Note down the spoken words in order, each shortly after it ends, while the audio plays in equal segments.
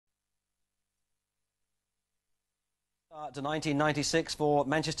To 1996 for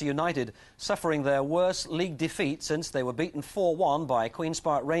Manchester United, suffering their worst league defeat since they were beaten 4-1 by Queen's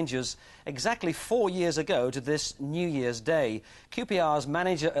Park Rangers exactly 4 years ago to this New Year's Day. QPR's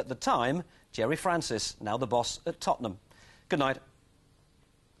manager at the time, Jerry Francis, now the boss at Tottenham. Good night.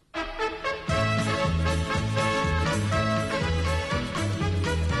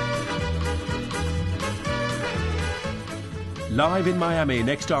 Live in Miami,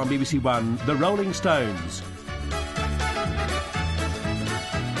 next on BBC1, the Rolling Stones.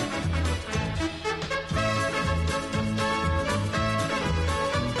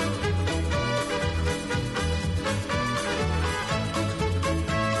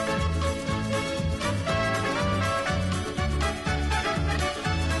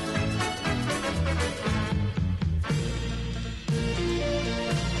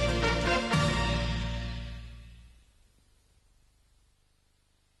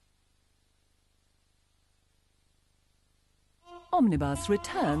 Omnibus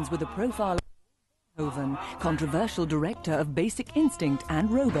returns with a profile of Verhoeven, controversial director of Basic Instinct and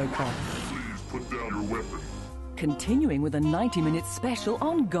RoboCop. Please put down your weapon. Continuing with a 90-minute special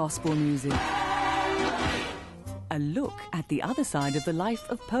on gospel music. A look at the other side of the life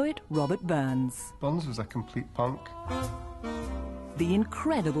of poet Robert Burns. Bonds was a complete punk. The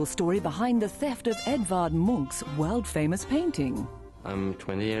incredible story behind the theft of Edvard Munch's world-famous painting. I'm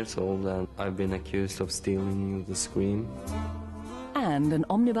 20 years old and I've been accused of stealing the Scream. And an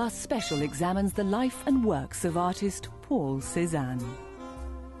Omnibus special examines the life and works of artist Paul Cézanne.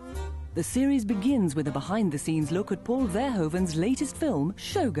 The series begins with a behind-the-scenes look at Paul Verhoeven's latest film,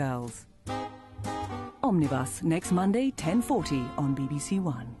 Showgirls. Omnibus, next Monday, 10:40 on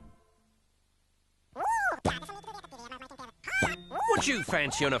BBC1. What you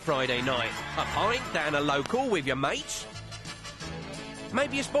fancy on a Friday night? A pint down a local with your mates?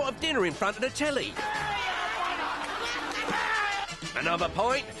 Maybe a spot of dinner in front of the telly? Another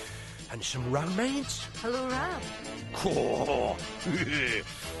pint? And some romance? Hello, Rob. Oh.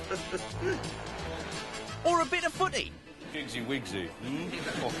 Or a bit of footy? Gigsy Wigsy.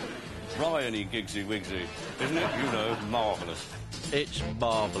 Oh, Bryony Gigsy Wigsy. Isn't it? You know, marvellous. It's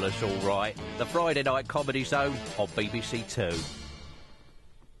marvellous, all right. The Friday Night Comedy Zone on BBC2.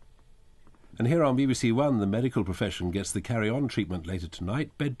 And here on BBC1, the medical profession gets the carry-on treatment later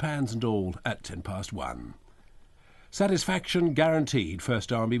tonight, bedpans and all, at 1:10. Satisfaction guaranteed,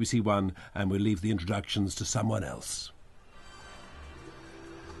 first on BBC1, and we'll leave the introductions to someone else.